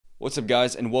What's up,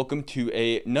 guys, and welcome to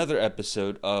another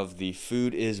episode of the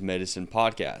Food is Medicine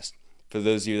podcast. For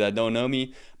those of you that don't know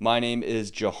me, my name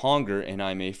is Jahangir, and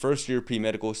I'm a first-year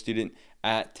pre-medical student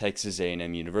at Texas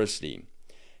A&M University.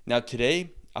 Now,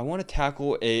 today, I want to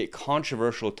tackle a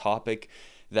controversial topic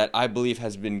that I believe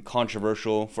has been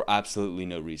controversial for absolutely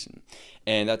no reason,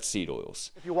 and that's seed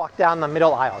oils. If you walk down the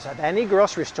middle aisles at any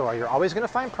grocery store, you're always going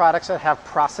to find products that have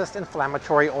processed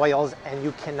inflammatory oils, and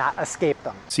you cannot escape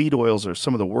them. Seed oils are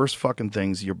some of the worst fucking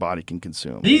things your body can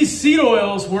consume. These seed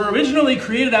oils were originally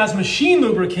created as machine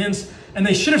lubricants, and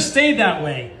they should have stayed that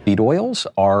way. Seed oils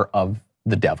are of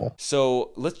the devil.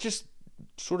 So let's just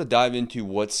sort of dive into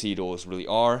what seed oils really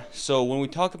are. So when we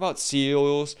talk about seed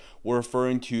oils, we're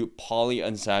referring to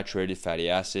polyunsaturated fatty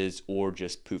acids, or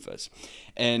just PUFAs.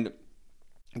 And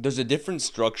there's a different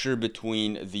structure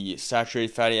between the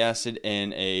saturated fatty acid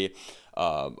and a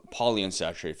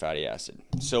polyunsaturated fatty acid.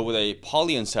 So with a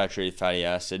polyunsaturated fatty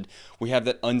acid, we have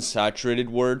that unsaturated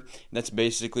word. That's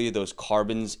basically those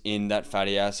carbons in that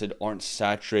fatty acid aren't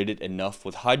saturated enough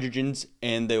with hydrogens,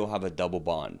 and they will have a double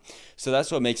bond. So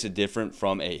that's what makes it different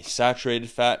from a saturated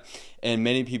fat. And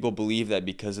many people believe that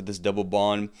because of this double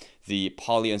bond, the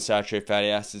polyunsaturated fatty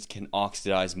acids can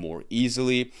oxidize more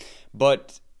easily.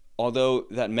 But although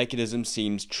that mechanism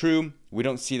seems true, we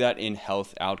don't see that in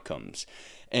health outcomes.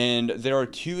 And there are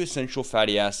two essential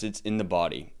fatty acids in the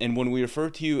body. And when we refer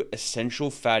to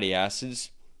essential fatty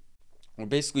acids, we're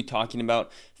basically talking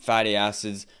about fatty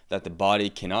acids that the body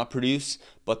cannot produce,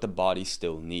 but the body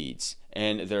still needs.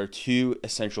 And there are two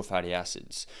essential fatty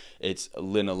acids. It's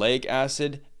linoleic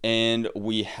acid, and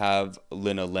we have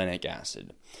linolenic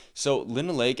acid. So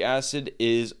linoleic acid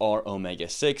is our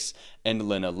omega-6, and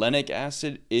linolenic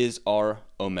acid is our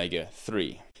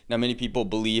omega-3. Now, many people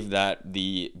believe that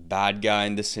the bad guy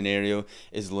in this scenario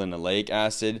is linoleic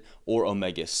acid or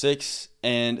omega-6,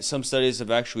 and some studies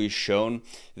have actually shown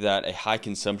that a high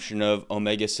consumption of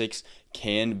omega-6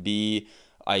 can be,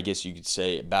 I guess you could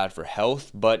say, bad for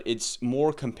health, but it's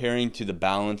more comparing to the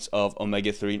balance of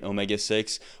omega-3 and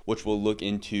omega-6, which we'll look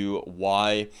into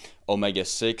why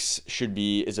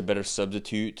omega-6 is a better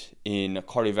substitute in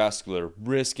cardiovascular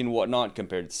risk and whatnot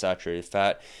compared to saturated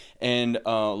fat. And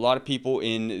a lot of people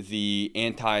in the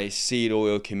anti-seed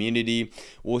oil community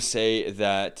will say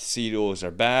that seed oils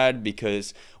are bad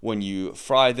because when you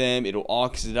fry them, it'll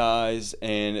oxidize,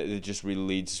 and it just really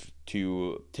leads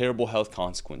to terrible health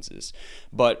consequences.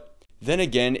 But then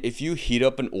again, if you heat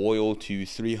up an oil to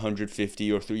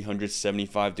 350 or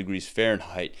 375 degrees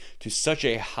Fahrenheit to such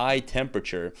a high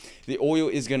temperature, the oil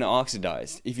is going to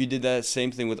oxidize. If you did that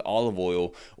same thing with olive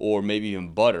oil or maybe even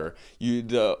butter,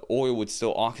 the oil would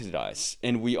still oxidize.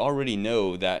 And we already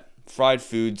know that fried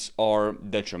foods are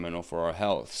detrimental for our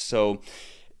health. So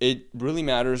it really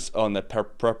matters on the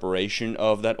preparation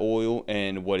of that oil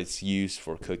and what it's used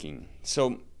for cooking.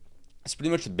 So it's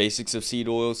pretty much the basics of seed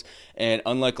oils, and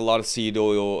unlike a lot of seed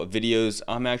oil videos,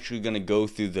 I'm actually going to go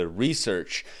through the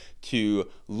research to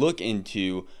look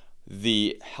into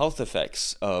the health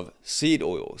effects of seed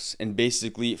oils and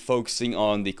basically focusing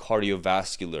on the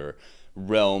cardiovascular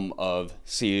realm of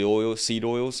seed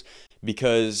oils,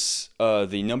 because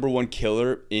the number one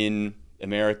killer in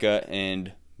America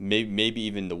and maybe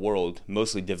even the world,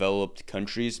 mostly developed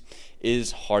countries,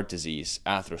 is heart disease,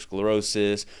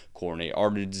 atherosclerosis, coronary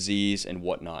artery disease, and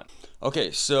whatnot.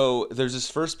 Okay, so there's this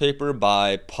first paper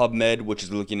by PubMed, which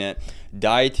is looking at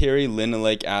dietary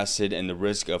linoleic acid and the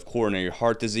risk of coronary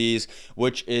heart disease,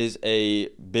 which is a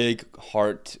big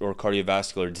heart or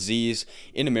cardiovascular disease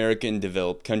in American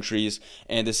developed countries.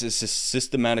 And this is a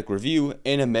systematic review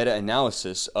and a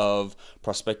meta-analysis of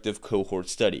prospective cohort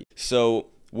study. So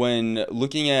when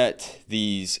looking at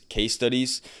these case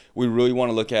studies, we really want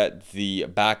to look at the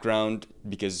background,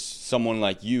 because someone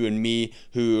like you and me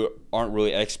who aren't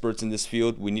really experts in this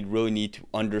field, we really need to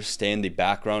understand the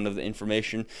background of the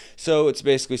information. So it's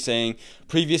basically saying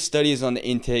previous studies on the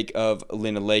intake of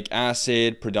linoleic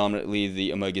acid, predominantly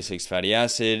the omega-6 fatty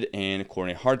acid, and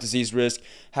coronary heart disease risk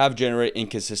have generated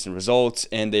inconsistent results,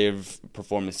 and they've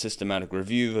performed a systematic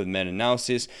review of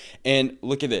meta-analysis. And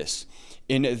look at this.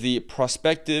 In the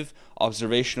prospective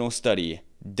observational study,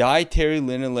 dietary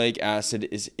linoleic acid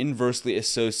is inversely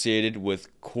associated with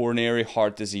coronary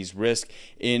heart disease risk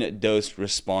in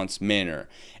dose-response manner.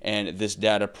 And this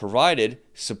data provided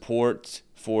support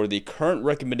for the current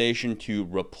recommendation to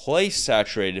replace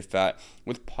saturated fat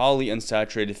with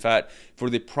polyunsaturated fat for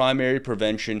the primary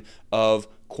prevention of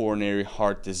coronary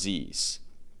heart disease.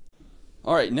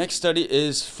 All right, next study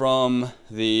is from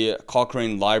the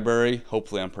Cochrane Library.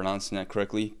 Hopefully I'm pronouncing that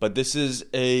correctly, but this is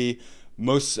a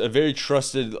a very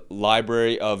trusted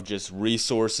library of just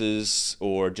resources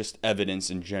or just evidence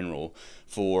in general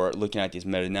for looking at these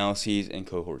meta-analyses and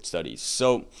cohort studies.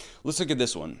 So let's look at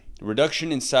this one.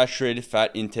 Reduction in saturated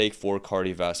fat intake for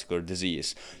cardiovascular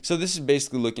disease. So this is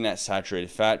basically looking at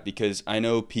saturated fat, because I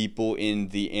know people in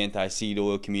the anti-seed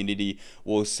oil community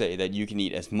will say that you can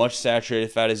eat as much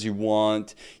saturated fat as you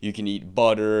want, you can eat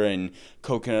butter and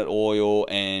coconut oil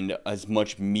and as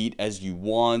much meat as you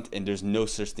want, and there's no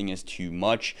such thing as too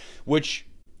much, which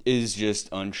is just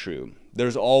untrue.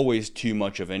 There's always too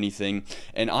much of anything,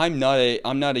 and I'm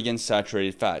not against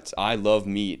saturated fats. I love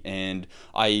meat and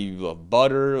I love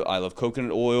butter, I love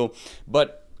coconut oil,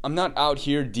 but I'm not out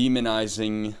here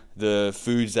demonizing the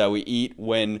foods that we eat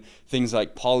when things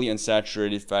like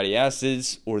polyunsaturated fatty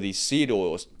acids or these seed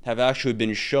oils have actually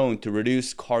been shown to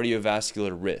reduce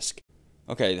cardiovascular risk.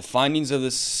 Okay, the findings of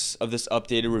this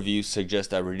updated review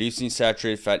suggest that reducing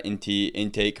saturated fat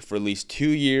intake for at least 2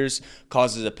 years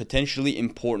causes a potentially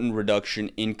important reduction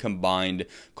in combined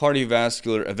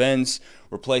cardiovascular events.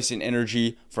 Replacing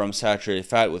energy from saturated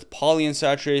fat with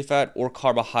polyunsaturated fat or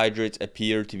carbohydrates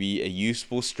appear to be a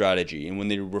useful strategy. And when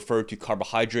they refer to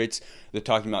carbohydrates, they're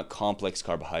talking about complex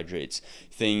carbohydrates,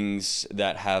 things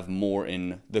that have more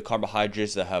in the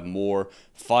carbohydrates that have more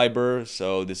fiber.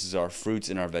 So this is our fruits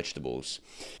and our vegetables.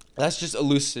 That's just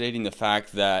elucidating the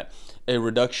fact that a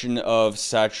reduction of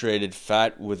saturated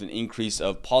fat with an increase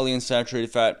of polyunsaturated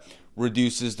fat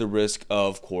reduces the risk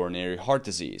of coronary heart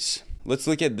disease. Let's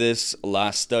look at this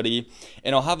last study,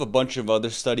 and I'll have a bunch of other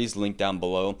studies linked down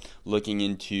below looking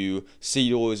into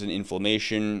seed oils and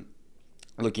inflammation,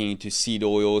 looking into seed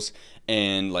oils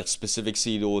and like specific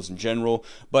seed oils in general,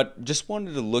 but just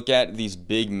wanted to look at these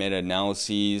big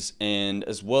meta-analyses, and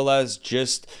as well as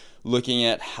just looking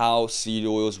at how seed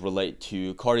oils relate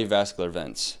to cardiovascular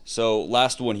events. So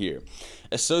last one here,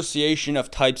 association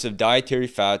of types of dietary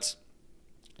fats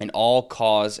and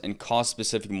all-cause and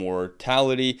cause-specific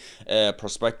mortality,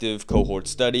 prospective cohort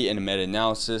study and a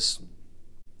meta-analysis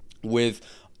with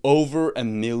over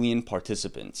 1 million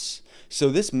participants. So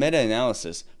this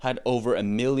meta-analysis had over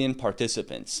 1 million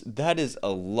participants. That is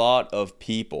a lot of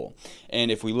people.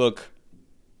 And if we look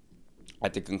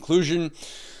at the conclusion,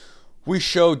 we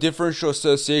show differential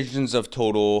associations of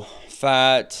total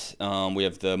fat. We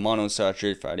have the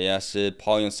monounsaturated fatty acid,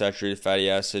 polyunsaturated fatty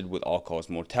acid with all-cause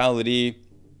mortality.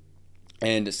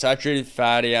 And saturated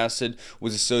fatty acid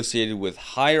was associated with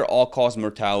higher all-cause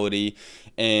mortality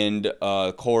and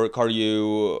coronary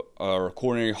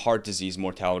heart disease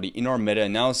mortality in our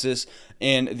meta-analysis,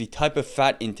 and the type of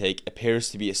fat intake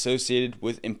appears to be associated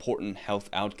with important health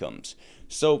outcomes.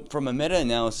 So from a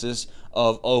meta-analysis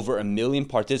of over 1 million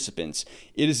participants,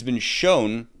 it has been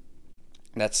shown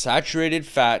that saturated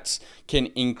fats can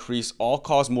increase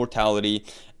all-cause mortality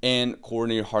and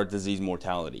coronary heart disease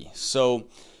mortality. So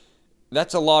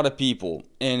that's a lot of people,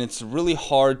 and it's really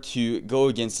hard to go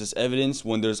against this evidence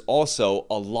when there's also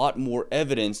a lot more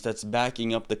evidence that's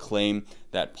backing up the claim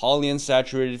that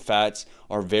polyunsaturated fats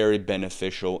are very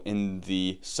beneficial in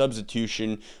the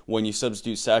substitution. When you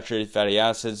substitute saturated fatty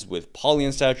acids with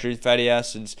polyunsaturated fatty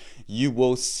acids, you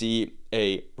will see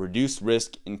a reduced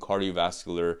risk in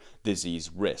cardiovascular disease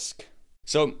risk.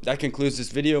 So that concludes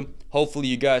this video. Hopefully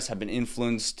you guys have been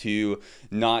influenced to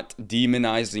not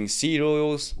demonizing seed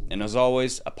oils. And as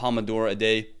always, a Pomodoro a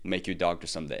day will make you a doctor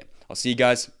someday. I'll see you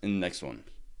guys in the next one.